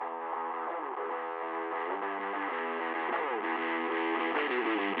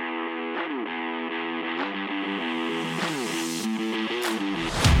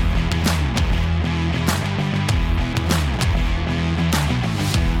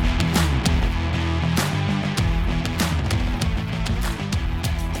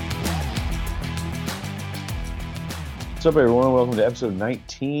What's up, everyone? Welcome to episode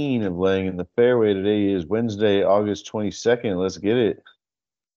 19 of Laying in the Fairway. Today is Wednesday, August 22nd. Let's get it.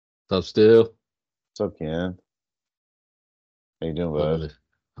 What's up, Stu? What's up, Ken? How you doing, bud?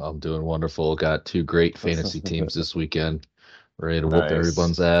 I'm doing wonderful. Got two great fantasy teams this weekend. Ready to whoop Nice.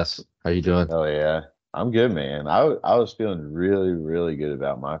 everyone's ass. How you doing? Oh, yeah. I'm good, man. I was feeling really, really good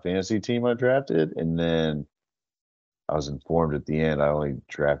about my fantasy team I drafted, and then I was informed at the end I only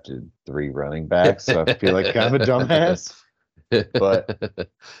drafted 3 running backs, so I feel like kind of a dumbass. But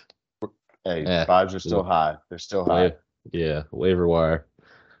hey, Yeah, vibes are still high. They're still high. waiver wire.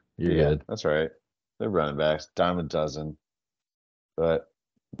 You're Yeah, good. that's right. They're running backs, dime a dozen. But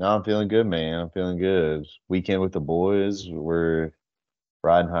no, I'm feeling good, man. I'm feeling good. Weekend with the boys. We're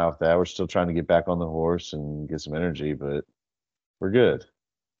riding high with that. We're still trying to get back on the horse and get some energy, but we're good.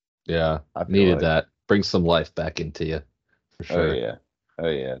 Yeah, I feel needed like. that. Bring some life back into you, for Oh sure. yeah. Oh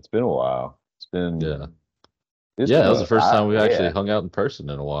yeah. It's been a while. Yeah. It's Yeah, been that was the first time we actually yeah. hung out in person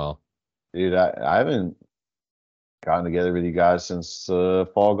in a while. Dude, I haven't gotten together with you guys since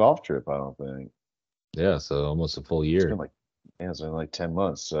fall golf trip, I don't think. Yeah, so almost a full It's been year. like it's been like 10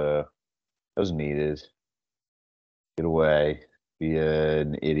 months. That was needed. Get away, be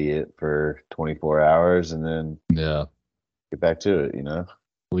an idiot for 24 hours and then Yeah. get back to it.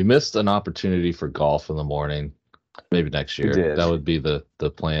 We missed an opportunity for golf in the morning. Maybe next We year. did. That would be the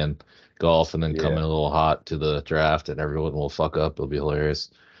plan. Golf and then come in Yeah. a little hot to the draft and everyone will fuck up. It'll be hilarious.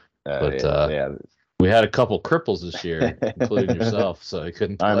 But Yeah. Yeah. we had a couple cripples this year, including yourself, so I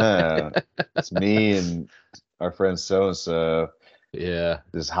couldn't I play. know. It's me and our friend so and so Yeah.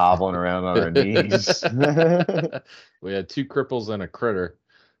 just hobbling around on our knees. We had two cripples and a critter,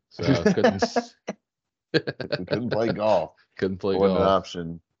 so couldn't We couldn't play golf. couldn't play What an golf.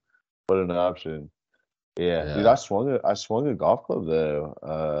 option. What an option. Yeah. Dude, Yeah. I swung a golf club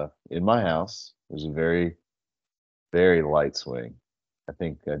though, in my house. It was a very, very light swing. I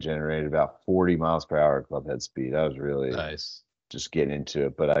think I generated about 40 miles per hour club head speed. I was really Nice. just getting into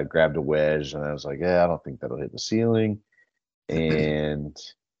it, but I grabbed a wedge and I was like, yeah, I don't think that'll hit the ceiling. And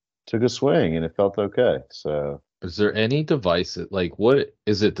took a swing and it felt okay. So Is there any device like what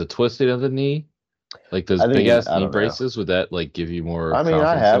is it, the twisting of the knee? Like those I big think ass I knee don't know. braces, would that like give you more I mean, I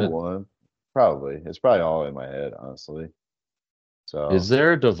confidence in have it? one. Probably. It's probably all in my head, honestly. Is So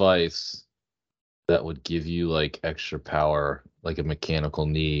there a device that would give you like extra power, like a mechanical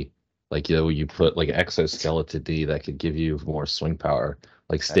knee, like you put like an exoskeleton knee that could give you more swing power,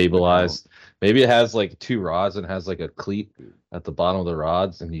 like heck of a no. stabilized? Maybe it has like two rods and has like a cleat at the bottom of the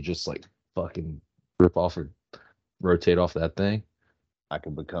rods, and you just like fucking rip off or rotate off that thing. I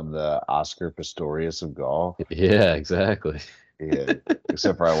could become the Oscar Pistorius of golf. Yeah, exactly. Yeah.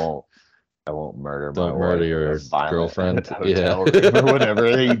 Except for I won't murder my Don't murder wife in a your violent girlfriend. Yeah. hotel room or whatever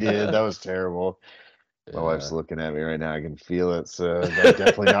he did. That was terrible. My wife's Yeah. looking at me right now. I can feel it. So that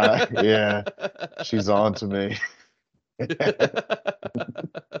definitely not. Yeah. She's on to me.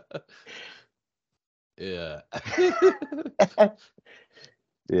 Yeah.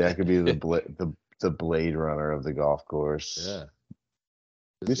 Yeah, I could be the Blade Runner of the golf course. Yeah.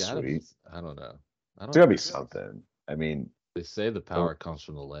 Be There's gotta be, sweet. I don't know. I There's don't, gotta be something. I mean, they say the the- power comes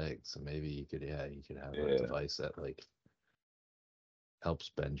from the legs, so maybe you could have a yeah, device that like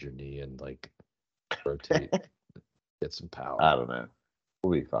helps bend your knee and like rotate, get some power. I don't know.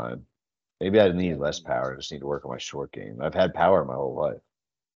 We'll be fine. Maybe I need less power. I just need to work on my short game. I've had power my whole life.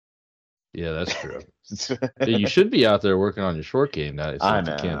 Yeah, that's true. Yeah, you should be out there working on your short game now, so I if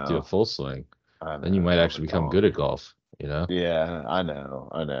you can't do a know. full swing, I then you might know. actually become good at golf, you know? Yeah, I know.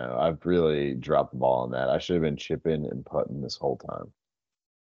 I know. I've really dropped the ball on that. I should have been chipping and putting this whole time.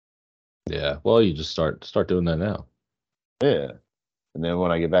 Yeah. Well, you just start doing that now. Yeah. And then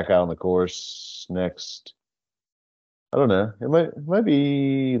when I get back out on the course next, I don't know. It might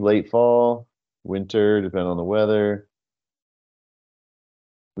be late fall, winter, depending on the weather.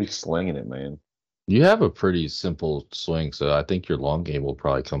 We slinging it, man. You have a pretty simple swing, so I think your long game will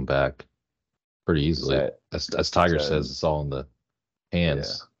probably come back pretty Is easily. that As is Tiger that says, it's all in the yeah?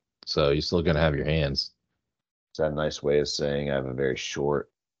 hands. So you're still gonna have your hands. Is that a nice way of saying I have a very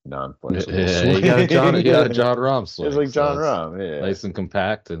short, non-flexible Yeah, swing? You got a John Rahm It's swing, like so John it's Rahm, yeah. nice and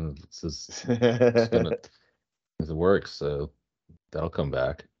compact, and it's gonna it works. So that'll come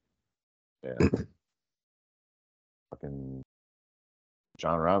back. Yeah. Fucking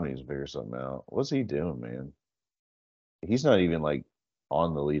John Rahm needs to figure something out. What's he doing, man? He's not even like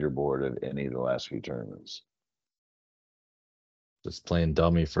on the leaderboard of any of the last few tournaments. Just playing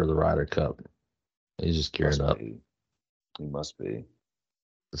dummy for the Ryder Cup. He's just gearing Must up. be. He must be.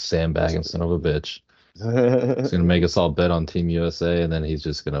 The sandbagging son of a bitch. He's gonna make us all bet on Team USA, and then he's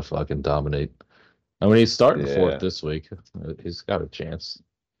just gonna fucking dominate I mean, he's starting fourth Yeah. this week. He's got a chance.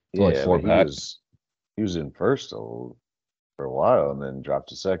 It's only Yeah, four but back. he was in first for a while and then dropped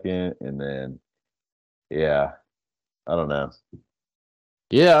to second and then yeah, I don't know.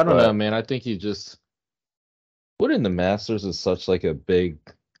 Yeah, I don't know, But man. I think he just winning the Masters is such like a big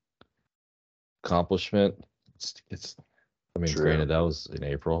accomplishment. It's I mean, true. granted that was in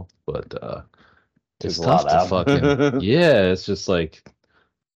April, but it's Took a tough lot to out. fucking yeah. It's just like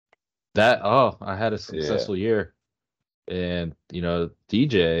that. Oh, I had a Yeah. successful year, and you know,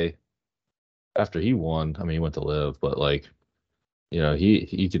 DJ after he won, I mean, he went to live, but like you know,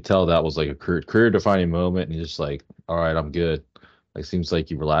 he could tell that was like a career defining moment, and he's just like, all right, I'm good. Like seems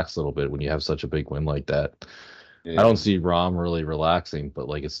like you relax a little bit when you have such a big win like that. I Yeah. don't see Rom really relaxing, but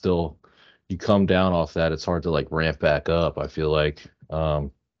like it's still you come down off that, it's hard to like ramp back up. I feel like I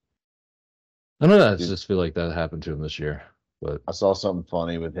don't know, I Dude, just feel like that happened to him this year. But I saw something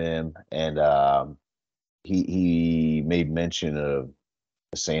funny with him and he made mention of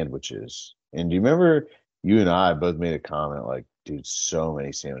the sandwiches. And do you remember you and I both made a comment like, dude, so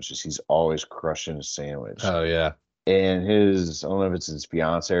many sandwiches. He's always crushing a sandwich. oh yeah. And his, I don't know if it's his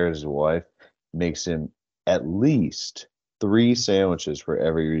fiance or his wife, makes him at least 3 sandwiches for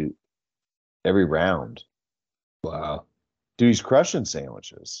every round. Wow. Dude, he's crushing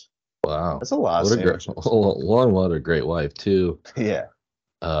sandwiches. Wow. That's a lot of What a great sandwiches. one, what a great wife. Two, Yeah.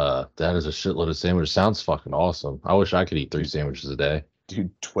 that is a shitload of sandwiches. Sounds fucking awesome. I wish I could eat 3 sandwiches a day.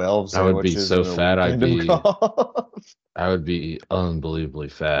 Dude, 12 I would be sandwiches. so in a fat, weekend of golf. I would be unbelievably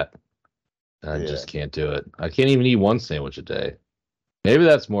fat. I Yeah. just can't do it. I can't even eat 1 sandwich a day. Maybe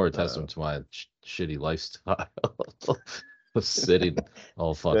that's more a testament to my shitty lifestyle of sitting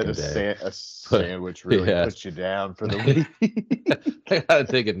all fucking day. A sandwich really yeah. puts you down for the week. I gotta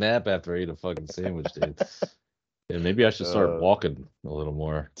take a nap after I eat a fucking sandwich, dude. Yeah, maybe I should start walking a little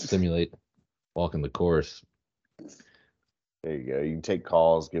more, stimulate walking the course. There you go. You can take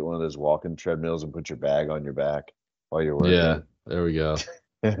calls, get one of those walking treadmills, and put your bag on your back while you're working. Yeah, there we go.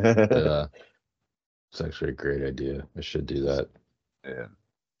 Yeah, it's actually a great idea. I should do that. Yeah.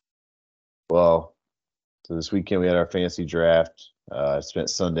 Well, so this weekend we had our fancy draft. I spent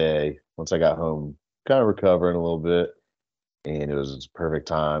Sunday, once I got home, kind of recovering a little bit. And it was a perfect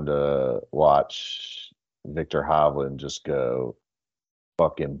time to watch Victor Hovland just go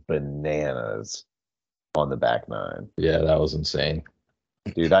fucking bananas on the back 9. Yeah, that was insane.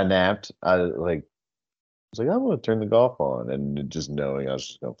 Dude, I napped. I was like, I'm gonna turn the golf on, and just knowing I was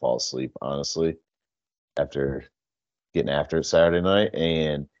just gonna fall asleep, honestly, after getting after it Saturday night.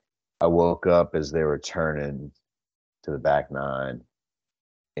 And I woke up as they were turning to the back 9,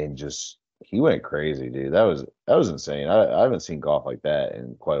 and just he went crazy, dude. That was insane. I haven't seen golf like that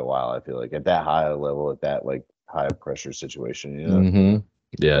in quite a while. I feel like at that high level, at that like high pressure situation, you know. Mm-hmm.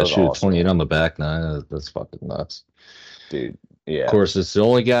 Yeah, shoot, awesome. 28 on the back 9. That's fucking nuts, dude. Yeah. Of course, it's the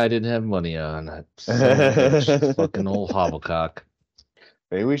only guy I didn't have money on. That fucking old hobblecock.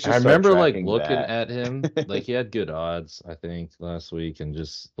 Maybe we should. I remember like looking at him, like he had good odds, I think, last week, and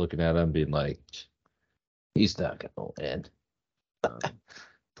just looking at him, being like, he's not gonna win.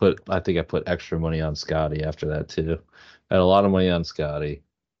 I think I put extra money on Scotty after that too. I had a lot of money on Scotty.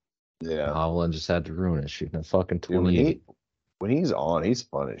 Yeah. Hovland just had to ruin it, shooting a fucking 28. When he's on, he's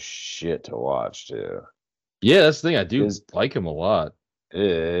fun as shit to watch too. Yeah, that's the thing. I do like him a lot.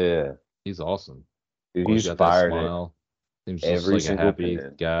 Yeah. He's awesome. Dude, he's got fired. That smile. Seems just like a happy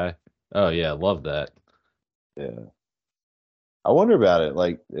guy. Oh yeah, love that. Yeah. I wonder about it.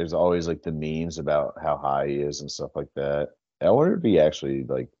 Like, there's always like the memes about how high he is and stuff like that. I wonder if he actually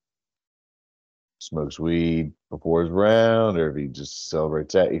like smokes weed before his round, or if he just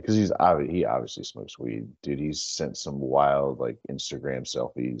celebrates that, because he obviously smokes weed, dude. He's sent some wild like Instagram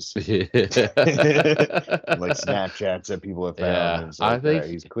selfies, like Snapchats that people have found. Yeah, and I think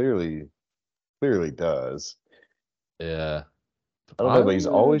he's clearly does. Yeah, I don't know, but he's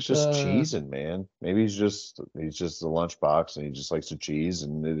always just cheesing, man. Maybe he's just a lunchbox and he just likes to cheese,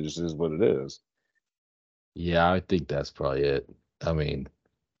 and it just is what it is. Yeah, I think that's probably it. I mean,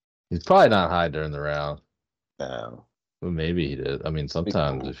 he's probably not high during the round. No. Well, maybe he did. I mean,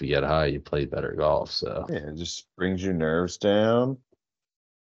 sometimes if you get high, you play better golf. So yeah, it just brings your nerves down.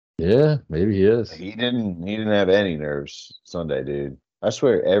 Yeah, maybe he is. He didn't have any nerves Sunday, dude. I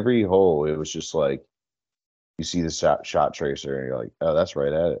swear, every hole it was just like you see the shot tracer and you're like, oh, that's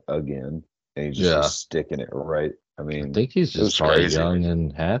right at it again, and he just was sticking it right. I mean, I think he's just probably young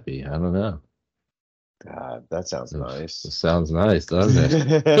and happy. I don't know. God, that sounds nice. It sounds nice, doesn't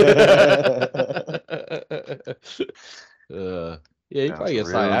it? Yeah, he probably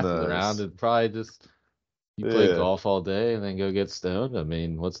gets high after the round and probably just You play Yeah. golf all day and then go get stoned. I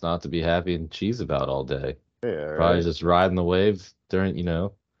mean, what's not to be happy and cheese about all day? Yeah. Probably Right. just riding the wave during,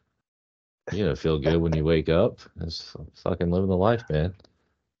 feel good when you wake up. It's fucking living the life, man.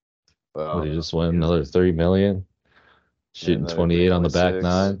 What, he Well, just won he was another 3 million, shooting another three 28 on the point back six.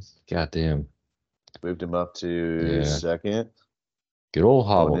 nine. Goddamn. Moved him up to Yeah. second Good old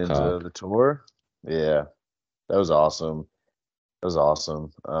going into Hobblecock. the tour. Yeah, that was awesome. That was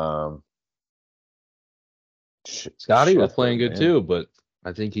awesome. Scotty was Scheffler, playing good man. too, but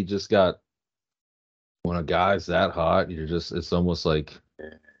I think he just got when a guy's that hot, it's almost like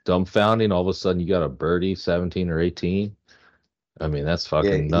dumbfounding. All of a sudden you got a birdie 17 or 18. I mean, that's Yeah,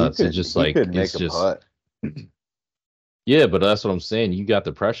 fucking nuts. It's just he like couldn't make a putt. yeah, but that's what I'm saying. You got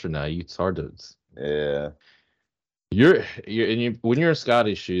the pressure now. It's hard to Yeah, when you're in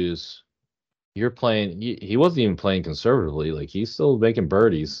Scotty's shoes, you're playing he wasn't even playing conservatively. Like he's still making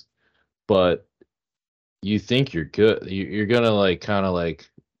birdies, but you think you're good. You're gonna like kind of like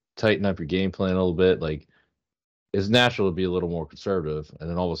tighten up your game plan a little bit. Like it's natural to be a little more conservative, and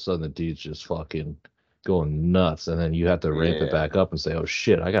then all of a sudden the dude's just fucking going nuts, and then you have to ramp it yeah, back up and say, "Oh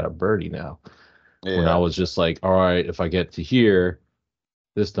shit, I got a birdie now." When I yeah. was just like, "All right, if I get to here,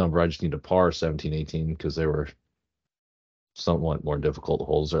 this number, I just need to par 17, 18 because they were somewhat more difficult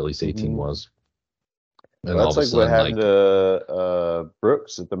holes, or at least 18 Hmm. was." And Well, all that's of a like what sudden, happened like, to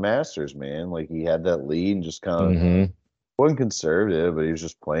Brooks at the Masters, man. Like he had that lead and just kind of mm-hmm, wasn't conservative, but he was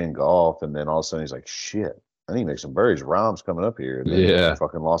just playing golf, and then all of a sudden he's like, "Shit, I need to make some birdies." Rom's coming up here, and then yeah,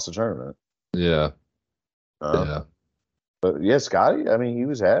 fucking lost the tournament. yeah, Uh, yeah, but yeah, Scotty, I mean,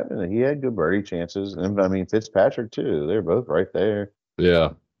 he had good birdie chances, and I mean Fitzpatrick too. They're both right there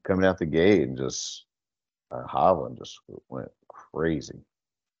yeah, coming out the gate, and just Hovland just went crazy.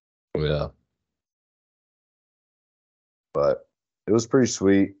 yeah. But it was pretty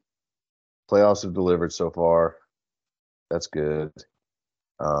sweet. Playoffs have delivered so far. That's good.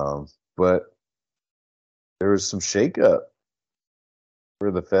 But there was some shakeup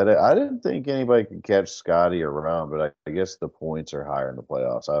for the FedEx. I didn't think anybody could catch Scotty or Ron, but I guess the points are higher in the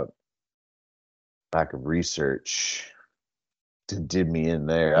playoffs. Lack of research did me in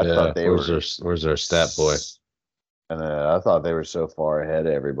there. I Yeah, thought they were, where's our stat boy? and I thought they were so far ahead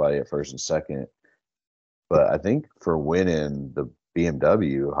of everybody at first and second. But I think for winning the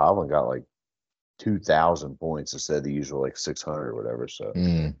BMW, Hovland got like 2,000 points instead of the usual like 600 or whatever. So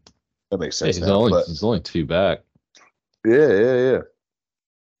Mm. that makes Hey, sense now. But he's only two back. yeah.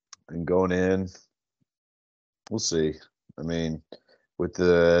 And going in, we'll see. I mean, with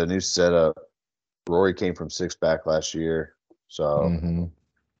the new setup, Rory came from six back last year, so Mm-hmm.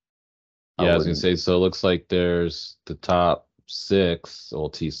 I Yeah, I was gonna wouldn't. say. So it looks like there's the top six, well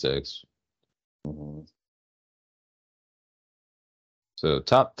T6. Mhm. So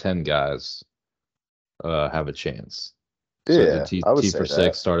top 10 guys have a chance. So the Yeah, I would T say for that.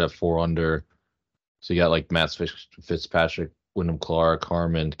 six start at 4 under. So you got like Fitzpatrick, Wyndham Clark,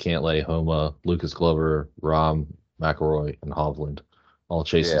 Harmon, Cantlay, Homa, Lucas Glover, Rom, McElroy, and Hovland, all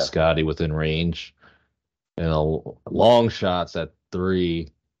chasing Yeah, Scotty within range. And long shots at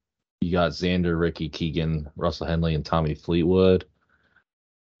 3. You got Xander, Ricky, Keegan, Russell Henley, and Tommy Fleetwood.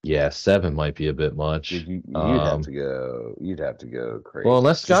 Yeah, 7 might be a bit much. dude, you'd have to go. You'd have to go Well, crazy.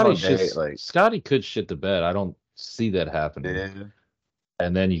 unless Just on day like Scotty could shit the bed. I don't see that happening. yeah,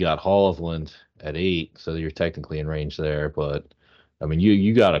 And then you got Hovland at 8, so you're technically in range there. But I mean,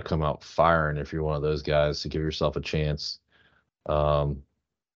 you got to come out firing if you're one of those guys to give yourself a chance. Um,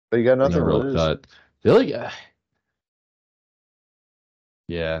 but you got nothing no to real lose. cut. Really?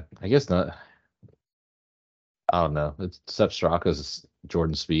 Yeah, I guess not. I don't know. It's Sepp Straka's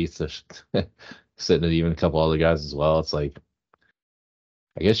Jordan Spieth. There's sitting at even a couple other guys as well. It's like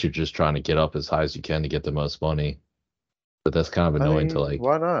I guess you're just trying to get up as high as you can to get the most money. But that's kind of I annoying to mean, like.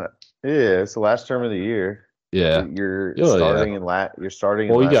 why not? Yeah, it's the last term of the year. Yeah. You're Oh yeah. starting in You're starting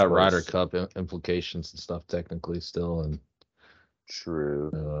in Well, you last got Ryder place. Cup implications and stuff technically still, and True.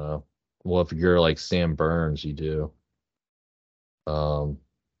 well, if you're like Sam Burns, you do. Um,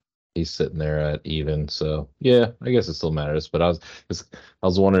 he's sitting there at even, so yeah, I guess it still matters. But I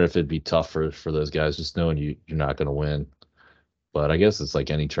was wondering if it'd be tough for those guys, just knowing you're not going to win. But I guess it's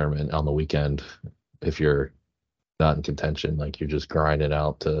like any tournament on the weekend. If you're not in contention, like you're just grinding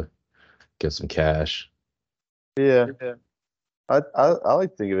out to get some cash. Yeah. I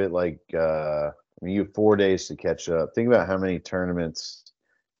like to think of it like I mean you have 4 days to catch up. Think about how many tournaments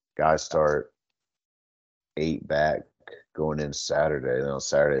guys start eight back going in Saturday. And then on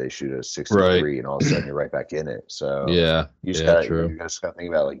Saturday they shoot a Right. 63 and all of a sudden you're right back in it. So Yeah. Yeah. True. you just gotta think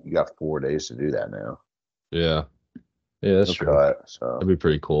about like you got 4 days to do that now. Yeah. Yeah. That's No true. cut. So That'd be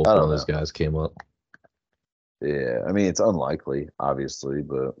pretty cool I if one don't of those know. guys came up. Yeah, I mean it's unlikely, obviously,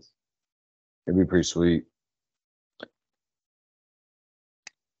 but it'd be pretty sweet.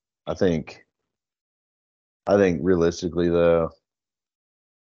 I think. I think realistically, though,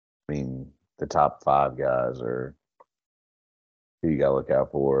 I mean the top five guys are who you gotta look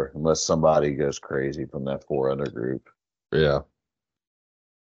out for, unless somebody goes crazy from that four under group. Yeah.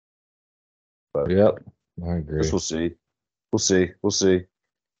 But Yep. I guess agree. we'll see. We'll see. We'll see.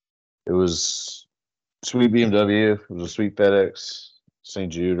 It was sweet BMW. It was a sweet FedEx,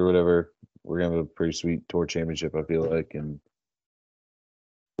 St. Jude or whatever. We're gonna have a pretty sweet tour championship, I feel like, and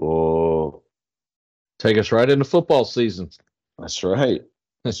we'll. Take us right into football season. That's right.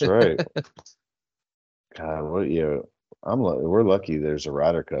 That's right. God, what? Yeah, we're lucky. There's a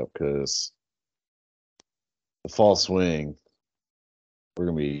Ryder Cup because the fall swing. We're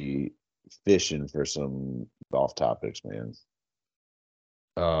gonna be fishing for some golf topics, man.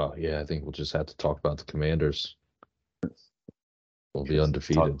 Yeah, I think we'll just have to talk about the Commanders. We'll be Talk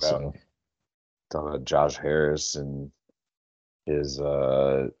undefeated. about So talk about Josh Harris and his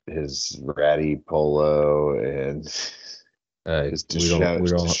ratty polo and hey, his we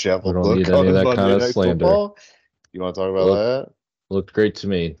disheveled don't need look any of on that kind Monday of Night slander. Football. You want to talk about Look, that? looked great to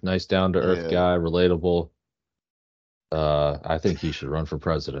me. Nice down to earth Yeah. guy, relatable. I think he should run for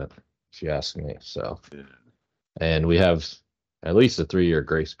president, if you ask me. So, Yeah. and we have at least a 3-year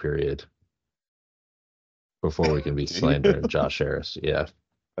grace period before we can be Do you? slandering Josh Harris. Yeah.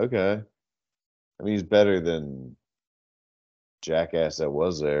 Okay. I mean, he's better than jackass that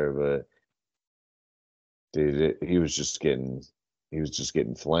was there, but dude, he was just getting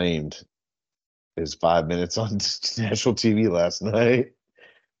flamed. His 5 minutes on national TV last night.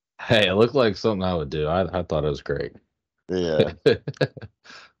 Hey, it looked like something I would do. I thought it was great. Yeah.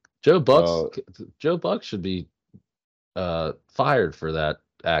 Joe Bucks Well, Joe Buck should be fired for that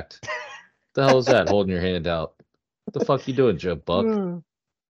act. The hell is that? Holding your hand out. What the fuck you doing, Joe Buck?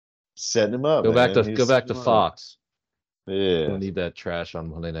 setting him up, Go back to man. He's go back setting to him up. Fox. Yeah. Don't need that trash on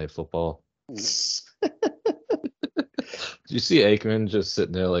Monday Night Football. Did you see Aikman just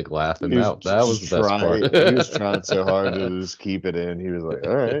sitting there like laughing? He was That was just the best part. trying. He was trying so hard to just keep it in. He was like,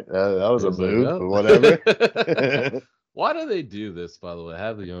 "All right, that was He a was like, move, oh. but whatever." Why do they do this, by the way?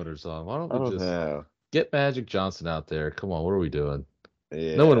 Have the owners on. Why don't I we don't just know. get Magic Johnson out there? Come on, what are we doing?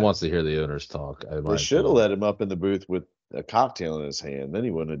 No one Yeah, wants to hear the owners talk, in they my should have opinion. let him up in the booth with a cocktail in his hand. Then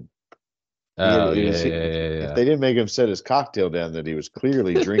he wouldn't. Oh It yeah, was, if yeah, they didn't make him set his cocktail down that he was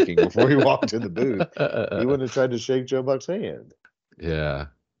clearly drinking before he walked in the booth, he yeah. wouldn't have tried to shake Joe Buck's hand. Yeah,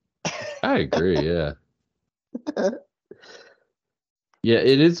 I agree. Yeah, yeah.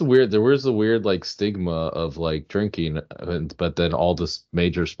 It is weird. There was a weird like stigma of like drinking, but then all the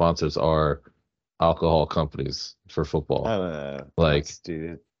major sponsors are alcohol companies for I football. don't know. Like That's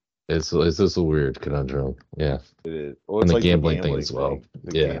dude. it's just a weird conundrum. Yeah, It is. Well, and it's the like the gambling thing gambling as well. thing.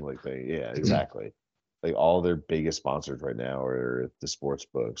 The Yeah, gambling thing. Yeah, exactly. Like all their biggest sponsors right now are the sports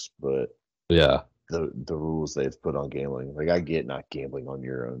books, but yeah, the rules they've put on gambling. Like I get not gambling on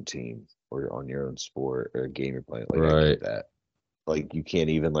your own team or on your own sport or game you're playing. Like I right. get that. Like you can't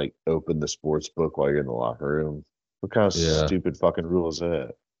even like open the sports book while you're in the locker room. What kind of Yeah, stupid fucking rule is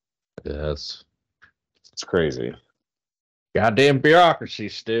that? yes. It's crazy. Goddamn bureaucracy,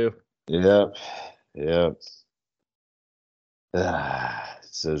 Stu. Yep. Yep.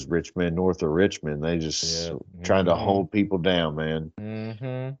 Says Richmond, north of Richmond. They just Yeah. trying to Mm-hmm. hold people down, man.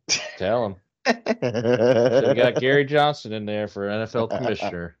 Mm-hmm. Tell him. Should have got Gary Johnson in there for NFL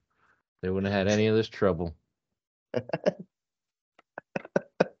commissioner. They wouldn't have had any of this trouble. I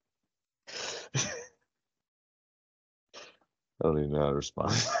don't even know how to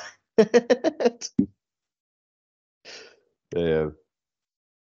respond. Yeah.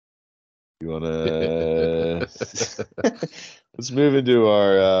 You wanna let's move into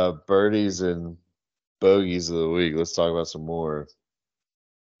our birdies and bogeys of the week. Let's talk about some more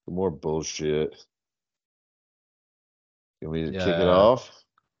bullshit. Can we kick it Yeah. off?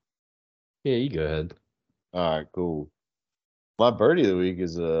 Yeah, you go ahead. All right, cool. My birdie of the week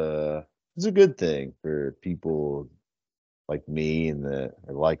is it's a good thing for people like me and that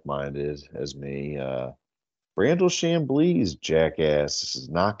are like-minded as me. Brandel Chambly's jackass is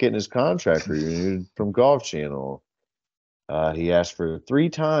not getting his contract renewed from Golf Channel. He asked for 3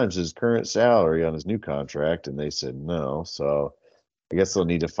 times his current salary on his new contract, and they said no. So I guess they'll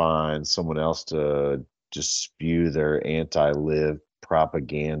need to find someone else to just spew their anti-live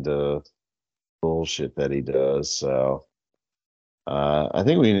propaganda bullshit that he does. So I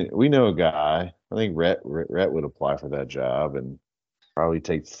think we know a guy. I think Rhett would apply for that job and probably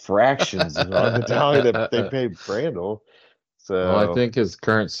take fractions on the salary that they paid Brandel. Well, I So think his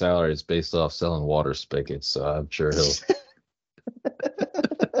current salary is based off selling water spigots, so I'm sure he'll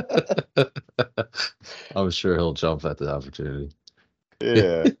I'm sure he'll jump at the opportunity.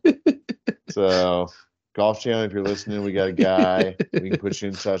 yeah. So Golf Channel, if you're listening, we got a guy we can put you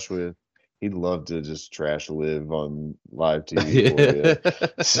in touch with. He'd love to just trash live on live TV for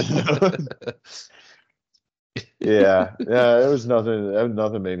you. So, yeah, it was nothing.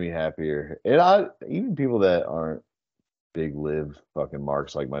 Nothing made me happier. And even people that aren't big live fucking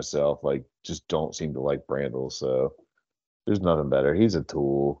marks like myself, like just don't seem to like Brandel. So there's nothing better. He's a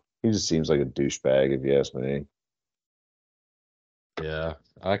tool. He just seems like a douchebag, if you ask me. Yeah,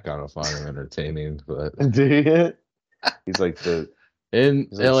 I kind of find him entertaining, but Do you? He's like the and,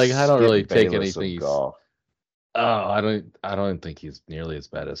 he's and like like I don't really Skip take Bayless anything of he's golf. I don't think he's nearly as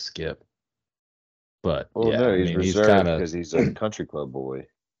bad as Skip. But Well, yeah, no, I he's mean he's reserved kind of because he's a country club boy.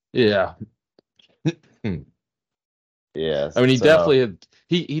 yeah. Yeah. I mean he So definitely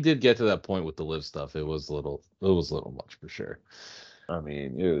he did get to that point with the live stuff. It was a little much for sure. I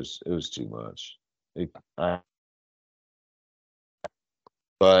mean, it was too much.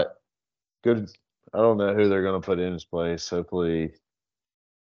 But good. I don't know who they're going to put in his place. Hopefully,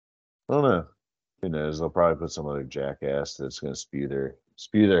 I don't know. Who knows? They'll probably put some other jackass that's going to spew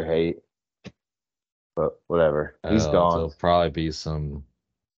their hate. But whatever. He's gone. There'll probably be some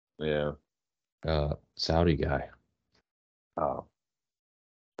Yeah. Saudi guy. Oh,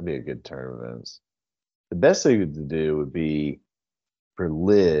 that'd be a good turn of events. The best thing to do would be for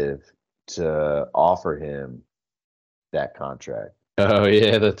Liv to offer him that contract. Oh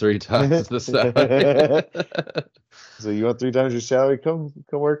yeah, the 3 times the salary. So you want 3 times your salary? Come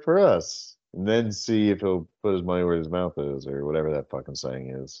work for us, and then see if he'll put his money where his mouth is, or whatever that fucking saying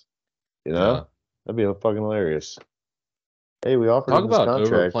is. You Yeah. know, that'd be fucking hilarious. Hey, we offered Talk him this about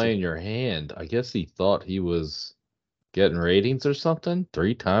contract. overplaying your hand. I guess he thought he was getting ratings or something.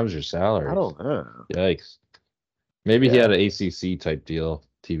 3 times your I salary. don't know. Yikes. Maybe he had Yeah, an ACC type deal,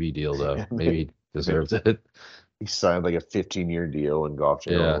 TV deal though. Maybe he deserved it. he signed like a 15-year deal, and Golf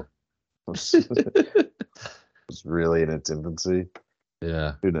Yeah. Channel was, was really in its infancy.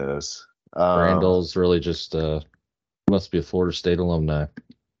 Yeah. Who knows? Brandel's really just must be a Florida State alumni.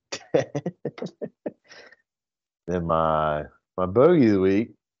 Then my bogey of the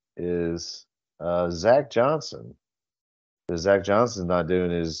week is Zach Johnson. Because Zach Johnson's not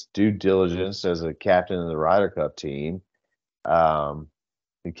doing his due diligence as a captain of the Ryder Cup team.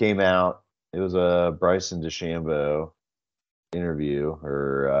 He came out. It was a Bryson DeChambeau interview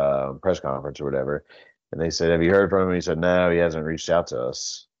or press conference or whatever, and they said, "Have you heard from him?" He said, "No, he hasn't reached out to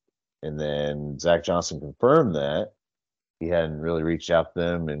us." And then Zach Johnson confirmed that he hadn't really reached out to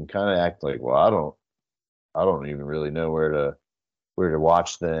them, and kind of act like, "Well, I don't even really know where to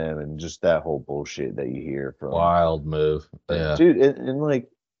watch them," and just that whole bullshit that you hear from Wild move. Yeah. dude. And like,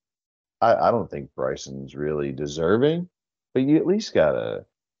 I don't think Bryson's really deserving, but you at least gotta,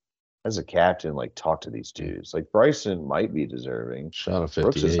 as a captain, like talk to these dudes. Like Bryson might be deserving. Shot of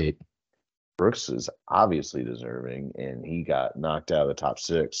Brooks is 58. Brooks is obviously deserving, and he got knocked out of the top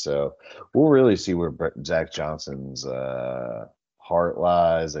 6. So we'll really see where Zach Johnson's heart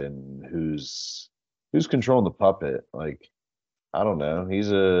lies and who's controlling the puppet. Like, I don't know.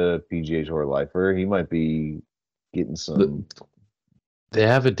 He's a PGA Tour lifer. He might be getting some. They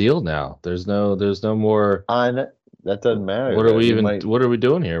have a deal now. There's no more. That doesn't matter. What are Though. we He even? might, What are we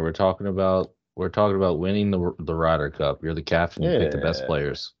doing here? We're talking about winning the Ryder Cup. You're the captain. You pick the best yeah,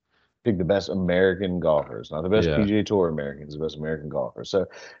 players. pick the best American golfers, not the best Yeah. PGA Tour Americans, the best American golfers. So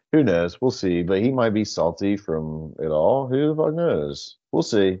who knows? We'll see. But he might be salty from it all. Who the fuck knows? We'll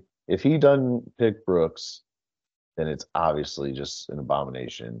see. If he doesn't pick Brooks, then it's obviously just an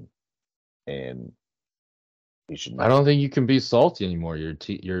abomination, and he should I know. don't think you can be salty anymore.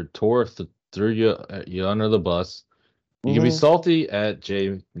 Your tour threw you under the bus. You can be Mhm. salty at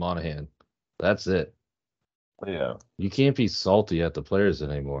Jay Monahan. That's it. Yeah, You can't be salty at the players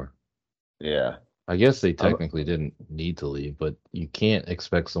anymore. yeah. I guess they I'm, technically didn't need to leave, but you can't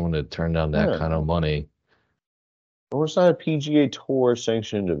expect someone to turn down that kind of no. money. Well, it's not a PGA Tour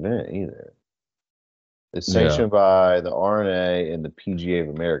sanctioned event either. It's Yeah. sanctioned by the R&A and the PGA of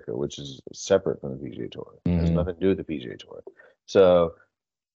America, which is separate from the PGA Tour. It has Hmm. nothing to do with the PGA Tour. So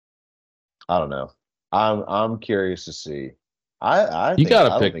I don't know. I'm curious to see. I You think got I to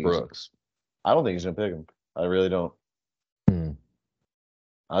don't pick think he's Brooks. I don't think he's gonna pick him. I really don't. Hmm.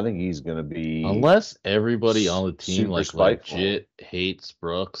 I think he's gonna be Unless everybody on the team super like spiteful. legit hates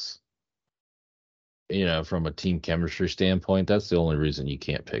Brooks, from a team chemistry standpoint, that's the only reason you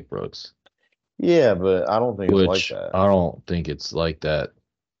can't pick Brooks. Yeah, but I don't think it's like Which that. I don't think it's like that.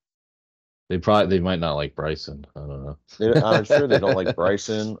 They might not like Bryson. I don't know. I'm sure they don't like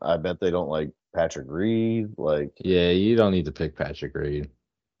Bryson. I bet they don't like Patrick Reed. Like, Yeah, you don't need to pick Patrick Reed,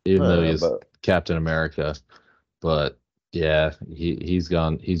 even though he's but Captain America. But yeah, he's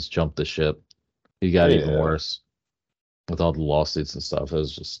gone. He's jumped the ship. He got even yeah, worse with all the lawsuits and stuff. It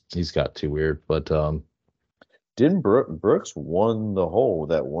was just he's got too weird. But didn't Brooks won the hole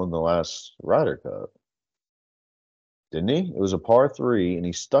that won the last Ryder Cup? Didn't he? It was a par three, and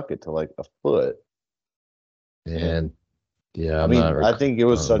he stuck it to like a foot. and yeah, I I'm not. mean, I think I don't it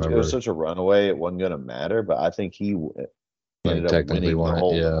was remember. such a runaway, it wasn't gonna matter. But I think he Like ended up technically winning the won it.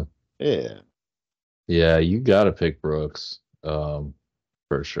 whole. Yeah, Yeah, yeah. You got to pick Brooks.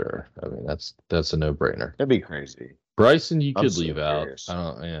 For sure. I mean, that's a no brainer. that'd be crazy. Bryson, you I'm could so leave out. I curious.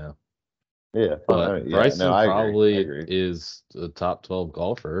 don't. Yeah. Yeah, fine. But Yeah, no, Bryson I agree. I probably agree. is the top 12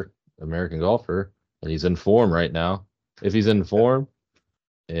 golfer, American golfer, and he's in form right now. If he's in form,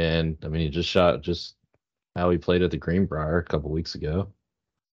 and I mean, he just shot just how he played at the Greenbrier a couple weeks ago.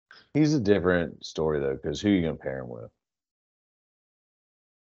 He's a different story though, because who you gonna pair him with?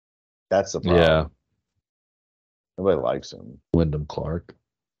 That's the Yeah, problem. Nobody likes him. Wyndham Clark.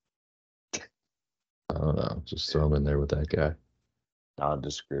 I don't know. Just throw him in there with that guy.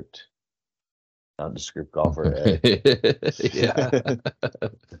 Nondescript, nondescript golfer Ed. Yeah.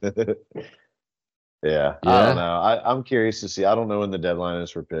 Yeah, I don't Yeah. know. I'm curious to see. I don't know when the deadline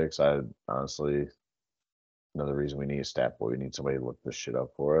is for picks. I honestly, another reason we need a stat boy. We need somebody to look this shit up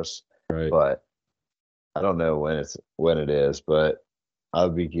for us. Right. But I don't know when it is. But I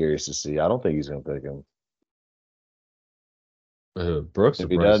would be curious to see. I don't think he's gonna pick him. Brooks or If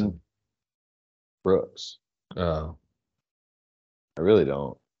he Bryson? doesn't, Brooks. Oh, I really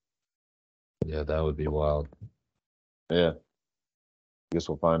don't. yeah, that would be wild. Yeah, guess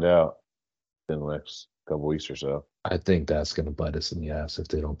we'll find out in the next couple weeks or so. I think that's going to bite us in the ass if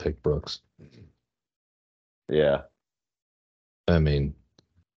they don't pick Brooks. Yeah. I mean,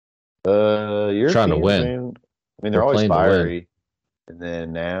 trying to Europeans, win. man. I mean, they're They're always playing to win. fiery, and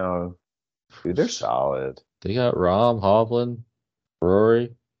then now, dude, they're solid. They got Rom, Hovland,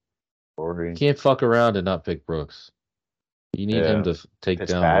 Rory. Rory, Can't fuck around and not pick Brooks. You need him yeah. to take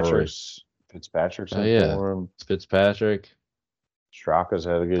down Rory. Fitzpatrick's Oh in yeah, form. it's Fitzpatrick, Straka's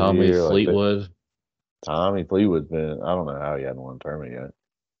had a good Tommy year. Fleetwood. Tommy Fleetwood's been. I don't know how he hadn't won a tournament yet.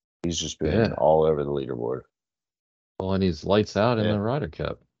 He's just been Yeah. all over the leaderboard. Well, and he's lights out in Yeah, the Ryder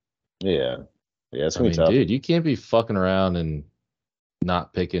Cup. yeah, yeah. It's I gonna be mean, tough. dude, you can't be fucking around and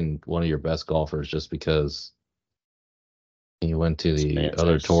not picking one of your best golfers just because he went to the other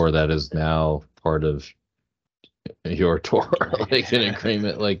Semantics. tour that is now part of your tour, like an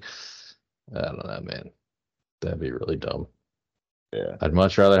agreement. Like, I don't know, man. That'd be really dumb. Yeah, I'd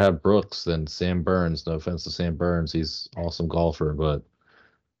much rather have Brooks than Sam Burns. No offense to Sam Burns, he's awesome golfer, but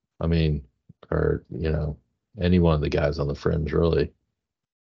I mean, or any one of the guys on the fringe, really.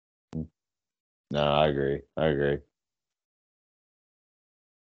 no, I agree. I agree.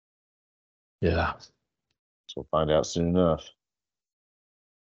 Yeah. So we'll find out soon enough.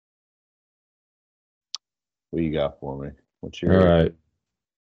 What you got for me? What's All your right.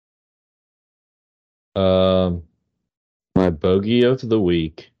 My bogey of the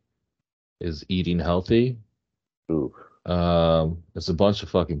week is eating healthy. ooh? It's a bunch of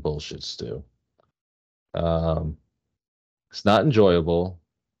fucking bullshit, Stu. Um, it's not enjoyable.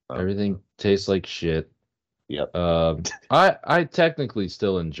 Oh, Everything tastes like shit. yep. I technically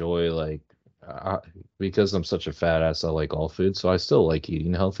still enjoy because I'm such a fat ass. I like all food, so I still like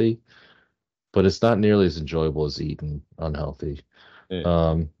eating healthy, but it's not nearly as enjoyable as eating unhealthy.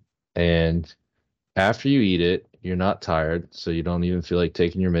 Yeah. And after you eat it, you're not tired, so you don't even feel like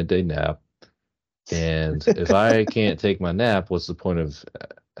taking your midday nap. And if I can't take my nap, what's the point of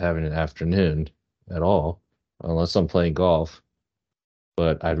having an afternoon at all, unless I'm playing golf?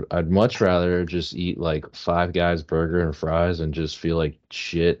 But I'd much rather just eat like Five Guys burger and fries and just feel like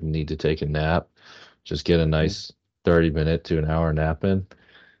shit and need to take a nap. Just get a nice 30-minute to an hour nap in.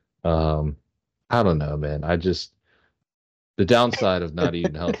 Um, I don't know, man. The downside of not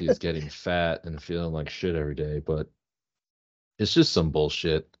eating healthy is getting fat and feeling like shit every day, but it's just some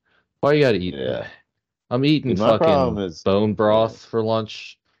bullshit. Why you gotta eat? Yeah. I'm eating Dude, my problem fucking is, bone yeah. broth for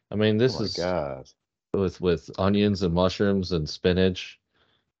lunch. I mean, Oh this my is god. with onions and mushrooms and spinach.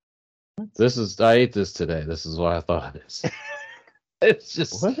 I ate this today. This is what I thought it is. It's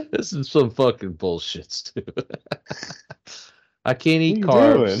just What? this is some fucking bullshit, Stu. I can't eat What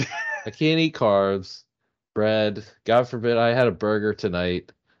are you carbs. doing? I can't eat carbs. Bread. God forbid I had a burger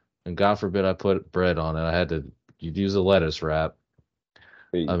tonight, and God forbid I put bread on it. I had to use a lettuce wrap.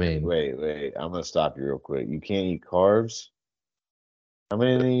 I mean, Wait. I'm gonna stop you real quick. You can't eat carbs. How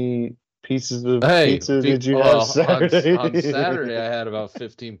many? pieces of Hey, pizza did you have Saturday? on Saturday I had about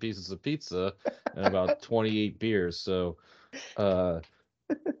 15 pieces of pizza and about 28 beers. So uh,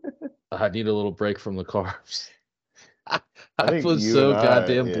 I need a little break from the carbs. I I think was you and so I,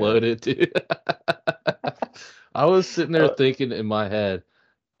 goddamn yeah. bloated, dude. I was sitting there Uh, thinking in my head,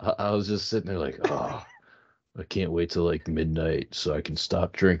 I was just sitting there like, oh, I can't wait till like midnight so I can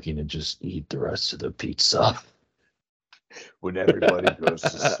stop drinking and just eat the rest of the pizza. when everybody goes to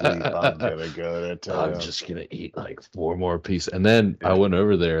sleep, I'm gonna go to I'm town. just gonna eat like 4 more pieces. And then I went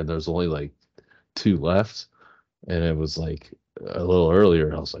over there and there's only like 2 left. And it was like a little earlier.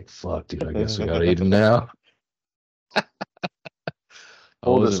 And I was like, fuck, dude, I guess I gotta eat them now. I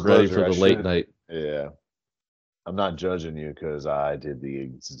Full wasn't ready for disclosure, I the late should. night. Yeah, I'm not judging you because I did the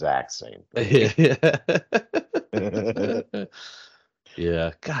exact same thing. Yeah.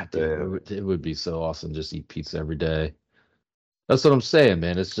 Yeah. God damn, Yeah. it would be so awesome just eat pizza every day. That's what I'm saying,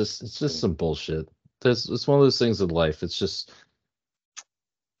 man. It's just some bullshit. It's one of those things in life. It's just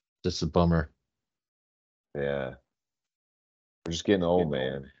a bummer. Yeah. We're just getting old,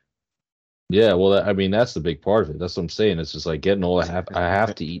 man. Yeah, well, I mean, that's the big part of it. That's what I'm saying. It's just like getting old. I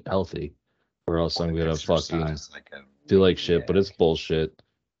have to eat healthy, or else I'm gonna fucking Exercise like a do like shit. But it's maniac. bullshit.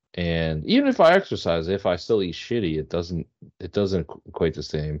 And even if I exercise, if I still eat shitty, it doesn't equate the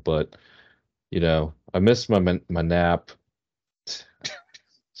same. But I miss my nap. It's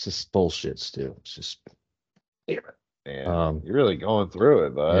just bullshit, Stu. It's just Man, um you're really going through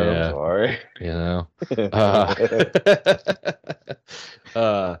it, bud. I'm yeah, sorry. you know. Uh,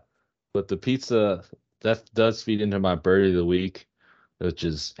 uh but the pizza that does feed into my bird of the week, which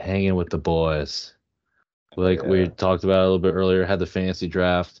is hanging with the boys. Like we Yeah. talked about a little bit earlier, had the fantasy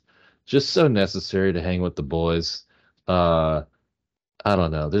draft. Just so necessary to hang with the boys. Uh I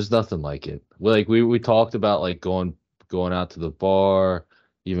don't know. There's nothing like it. Like we talked about like going out to the bar,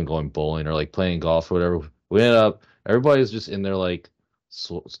 even going bowling or like playing golf or whatever. We ended up everybody's just in there like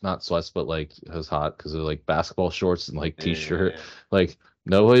not sweats, but like it was hot because of like basketball shorts and like t-shirt. Yeah. Like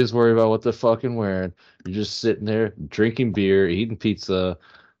nobody's worried about what they're fucking wearing. You're just sitting there drinking beer, eating pizza,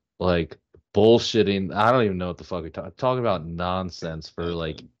 like bullshitting. I don't even know what the fuck we're talking about nonsense for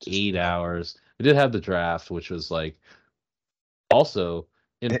like Just 8 hours. We did have the draft, which was like also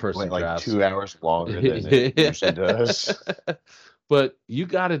it in-person went like drafts. 2 hours longer than it usually does. But you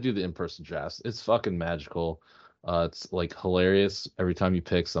got to do the in-person drafts. It's fucking magical. It's like hilarious every time you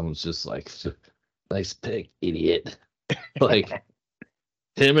pick. Someone's just like, nice pick, idiot. Like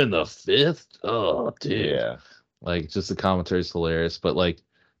him in the fifth. Oh, dude. Yeah. Like just the commentary's hilarious. But like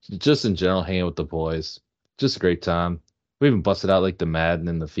just in general, hanging with the boys, just a great time. We even busted out like the Madden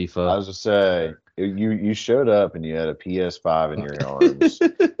and the I FIFA. was just say you showed up and you had a PS5 in your arms,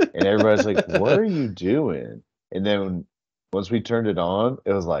 and everybody's like, "What are you doing?" And then once we turned it on,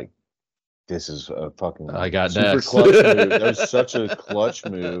 it was like, "This is a fucking I got super next. clutch move." That was such a clutch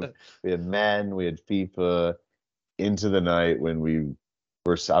move. We had Madden, we had FIFA into the night when we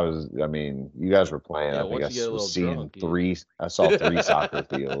were. I mean, you guys were playing. Yeah, I think once you get a was little seeing drunk, three. I saw three soccer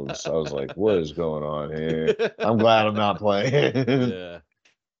fields. I was like, "What is going on here?" I'm glad I'm not playing. Yeah.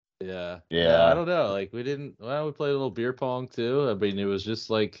 Yeah. No, I Yeah. don't know. Like we played a little beer pong too. I mean, it was just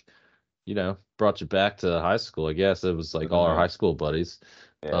like, brought you back to high school. I guess it was like all our high school buddies.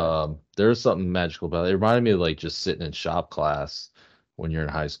 Yeah. There was something magical about it. It reminded me of like just sitting in shop class when you're in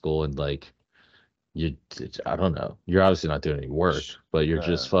high school and like you, I don't know. You're obviously not doing any work, but you're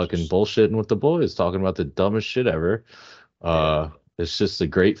just fucking Just bullshitting with the boys, talking about the dumbest shit ever. yeah. It's just a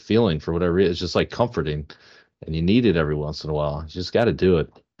great feeling for whatever it is. It's just like comforting, and you need it every once in a while. You just got to do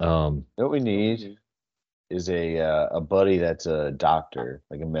it. What we need is a buddy that's a doctor,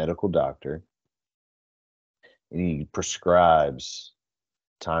 like a medical doctor, and he prescribes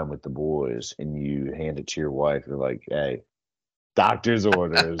time with the boys, and you hand it to your wife. You're like, "Hey, doctor's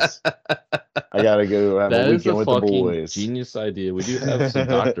orders. I gotta go have a That is a weekend with the fucking boys." genius idea. We do have some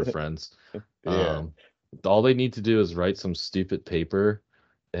doctor friends. Yeah. Um, all they need to do is write some stupid paper,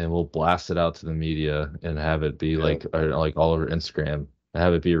 and we'll blast it out to the media and have it be Yeah. like all over Instagram. And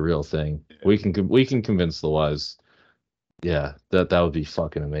have it be a real thing. Yeah. We can convince the wise. Yeah, that would be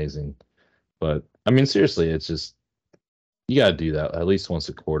fucking amazing. But I mean, seriously, it's just you gotta do that at least once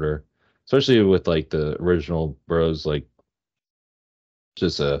a quarter, especially with like the original bros. Like,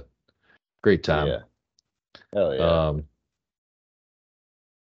 just a great time. Yeah. Hell yeah. Um,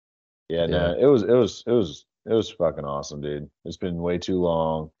 Yeah, yeah. no, it was fucking awesome, dude. It's been way too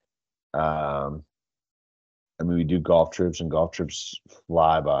long. Um, I mean, we do golf trips and golf trips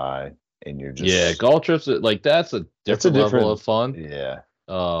fly by, and you're Yeah, just golf trips like that's a that's a different level different, of fun. yeah,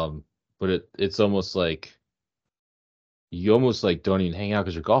 But it's almost like you almost like don't even hang out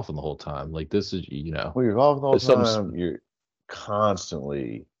because you're golfing the whole time. Like this is, Well, you're golfing the whole there's some, time. You're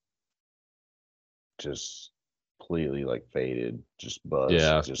constantly just completely like faded, just buzzed,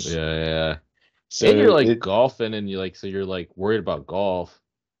 yeah, just yeah, yeah. And you're so like it. golfing and so you're like worried about golf.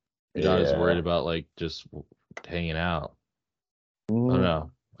 You're not as worried Yeah. about like just hanging out. I don't Mhm.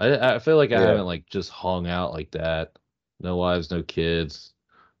 know. I feel like I Yeah. haven't like just hung out like that. No wives, no kids,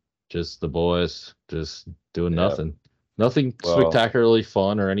 just the boys, just doing Yeah. nothing. Nothing Well, spectacularly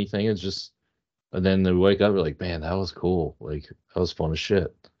fun or anything. It's just, and then they wake up, we're like, man, that was cool. Like that was fun as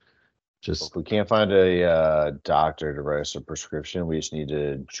shit. if Just we can't find a doctor to write us a prescription, we just need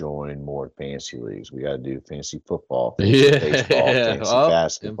to join more fantasy leagues. We got to do fantasy football, fantasy yeah, baseball, yeah. fantasy Well, in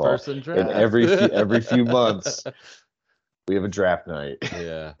basketball, person and draft. every few months we have a draft night.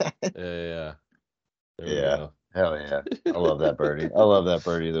 Yeah, yeah, yeah. There we Yeah, go. hell yeah, I love that birdie. I love that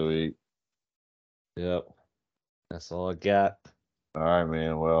birdie of the week. Yep, that's all I got. All right,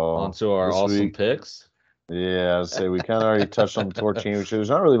 man. On Well, to our this awesome week, picks. yeah, I'd say we kind of already touched on the tour championship. There's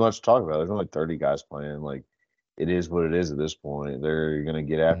not really much to talk about. There's only 30 guys playing. Like, it is what it is at this point. They're gonna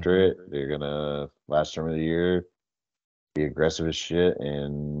get after Mhm. it. They're gonna last term of the year be aggressive as shit,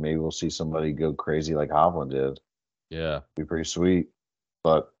 and maybe we'll see somebody go crazy like Hovland did. Yeah, Be pretty sweet.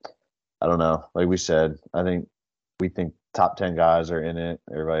 But I don't know. Like we said, I think we think top 10 guys are in it.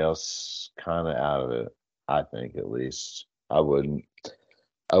 Everybody else kind of out of it. I think at least. I wouldn't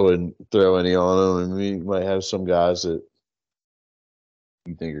throw any on them, and we might have some guys that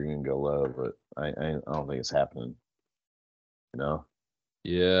you think are going to go low, but I don't think it's happening. You know?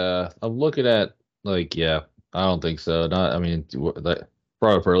 yeah. I'm looking at like, yeah, I don't think so. Not, I mean, that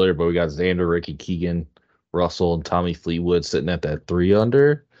brought up earlier, but we got Xander, Ricky Keegan, Russell, and Tommy Fleetwood sitting at that 3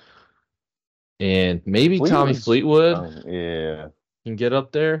 under, and maybe Tommy Fleetwood's, Fleetwood yeah, can get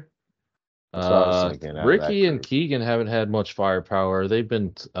up there. that's what I was thinking out of that Ricky and group. Keegan haven't had much firepower. They've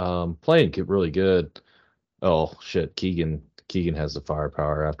been playing really good. Oh shit, Keegan has the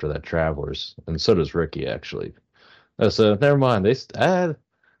firepower after that Travelers, and so does Ricky actually. So never mind. I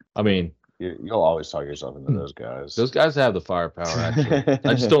mean, You'll always talk yourself into those guys. those guys have the firepower actually.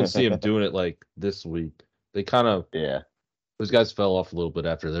 I just don't see them doing it like this week. They kind of Yeah, those guys fell off a little bit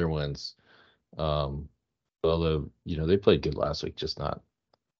after their wins. Um, although they played good last week, just not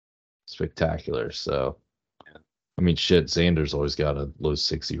spectacular. So I mean, shit, Xander's always got a low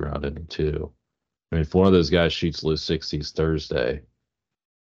 60 round in him too. I mean, if one of those guys shoots low 60s Thursday,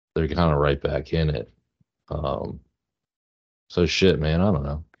 they're kind of right back in it. Um, so shit, man, I don't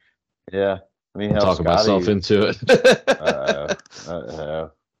know. yeah. I mean, I'm hell, talking myself Scotty, into it. uh, uh,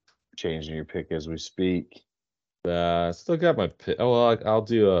 changing your pick as we speak. I still got my pick. Oh, well, I'll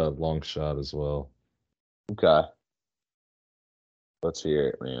do a long shot as well. Okay, let's hear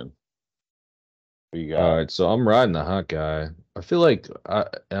it, man. Who you All got? right, so I'm riding the hot guy. I feel like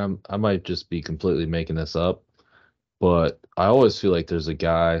I might just be completely making this up, but I always feel like there's a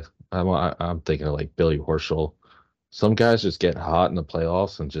guy. I'm thinking of like Billy Horschel. Some guys just get hot in the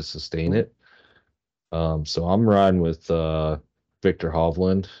playoffs and just sustain Mhm. it. So I'm riding with Victor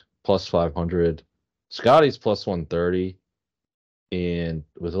Hovland plus 500. Scotty's plus 130, and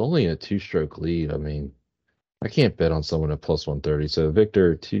with only a two-stroke lead, I mean, I can't bet on someone at plus 130. So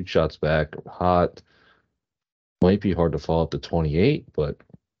Victor, 2 shots back, hot. Might be hard to fall up to 28, but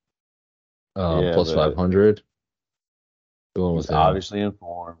Yeah, plus but 500. Going he's with him. obviously in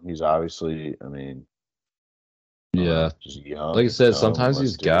form. He's obviously, I mean, I don't Yeah. know, just Like I said, young, sometimes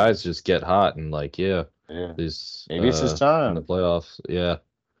let's these do it. guys just get hot and like, yeah, Yeah, these maybe it's his in the time. playoffs. Yeah.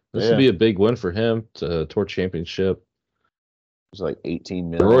 This would Yeah, be a big win for him to tour championship. it's like 18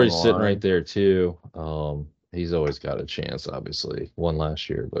 mil on the Rory's sitting right line. there too. He's always got a chance, obviously. Won last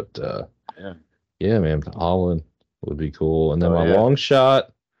year, but Yeah, yeah, man, Holland would be cool. And then oh my yeah, long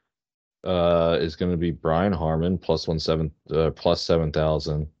shot is going to be Brian Harmon plus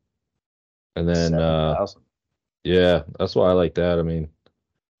 7,000. And then 7,000. yeah, that's why I like that. I mean,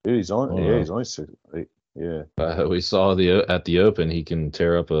 Dude, I don't he's know. only six. Yeah, We saw at the Open he can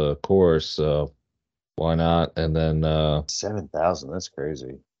tear up a course, so why not? And then 7,000. That's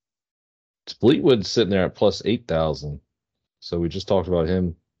crazy. Fleetwood's sitting there at plus 8,000. So we just talked about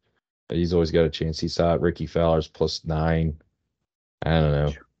him. He's always got a chance. He's hot. Ricky Fowler's plus 9. I don't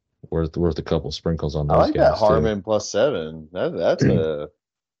know. Worth a couple sprinkles on I those like that guys too. Harmon plus 7. That's a.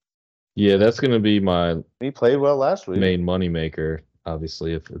 Yeah, that's gonna be my He played well last week. main money maker,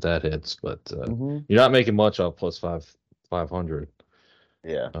 obviously, if that hits. But Hmm. you're not making much off plus 500.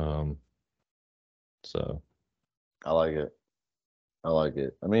 Yeah, Um, so I like it. I like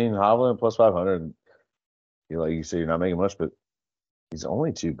it. I mean, Hovland plus 500. You like you say, you're not making much, but he's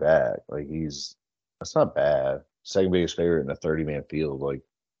only two back. Like that's not bad. second biggest favorite in a 30-man field. Like,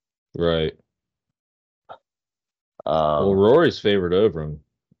 Right. Well, um, Rory's favored over him.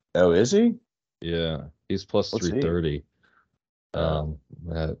 oh, is he? Yeah, he's plus What's he? 330. Uh,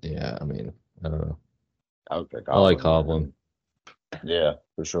 Yeah, I mean, I don't know. I would pick I like Hovland, Hovland. man. Yeah,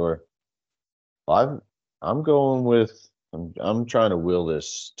 for sure. Well, I'm going with. I'm trying to will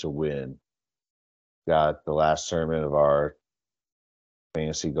this to win. Got the last tournament of our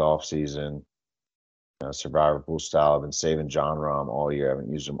fantasy golf season. Survivor pool style. I've been saving John Rahm all year. I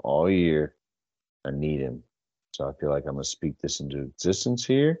haven't used him all year. I need him. So I feel like I'm going to speak this into existence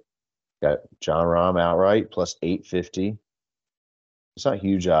here. Got John Rahm outright plus 850. It's not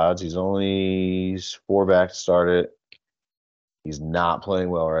huge odds. He's 4 back to start it. He's not playing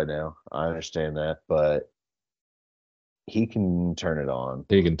well right now. I understand that, but he can turn it on.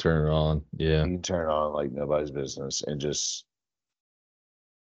 He can turn it on. Yeah. He can turn it on like nobody's business and just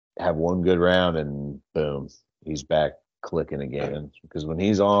have one good round and boom, he's back clicking again. Because when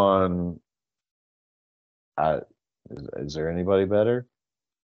he's on, is there anybody better?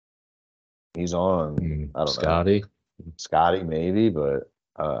 He's on. I don't know. Scotty. Scotty maybe, but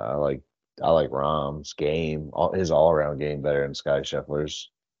I like Rahm's game, his all around game better than Scotty Scheffler's.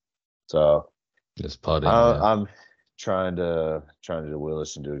 So Just putting. Yeah. I'm trying to will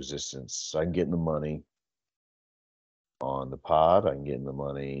this into existence so I can get in the money on the pod. I can get in the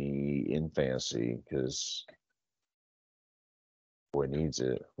money in fantasy because boy needs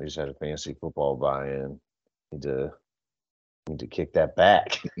it. We just had a fantasy football buy-in. Need to kick that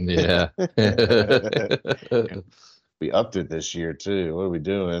back. Yeah. We upped it this year too. What are we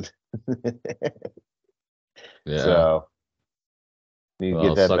doing? Yeah. So need to Well,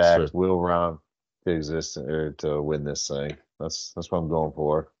 get it that sucks back. for Will Rahm to exist or to win this thing. That's what I'm going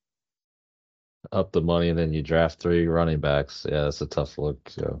for. up the money and then you draft 3 running backs. Yeah, that's a tough look.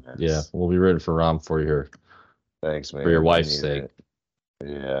 So yeah, Yes. we'll be rooting for Rom for your Thanks, man. for your I wife's need sake. it.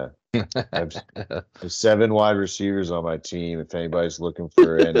 Yeah. I have 7 wide receivers on my team. If anybody's looking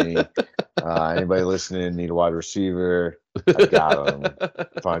for anybody listening, need a wide receiver, I got them.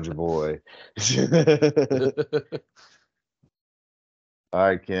 Find your boy. All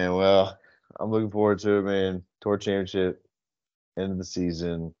right, Ken. Well, I'm looking forward to it, man. Tour championship, end of the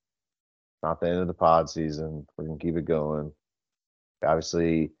season, not the end of the pod season. We're gonna keep it going.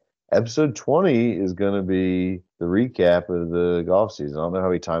 Obviously, episode 20 is gonna be the recap of the golf season. I don't know how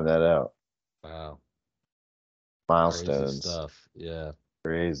we time that out. Wow. Crazy Milestones. stuff. Yeah.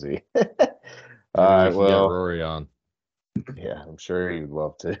 Crazy. Maybe All right, we can get well, Rory on. yeah, I'm sure he'd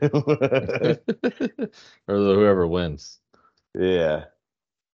love to. Or whoever wins. Yeah.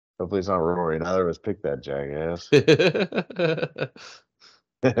 Hopefully it's not Rory. Neither of us picked that jackass.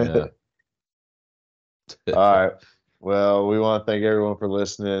 Yeah. All right. Well, we want to thank everyone for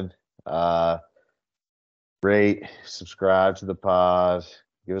listening. Rate, subscribe to the pod,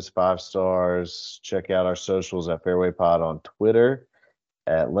 give us 5 stars. Check out our socials at Fairway Pod on Twitter,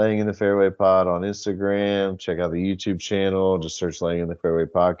 at Laying in the Fairway Pod on Instagram. Check out the YouTube channel. Just search Laying in the Fairway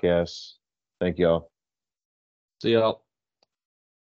Podcast. Thank y'all. See y'all.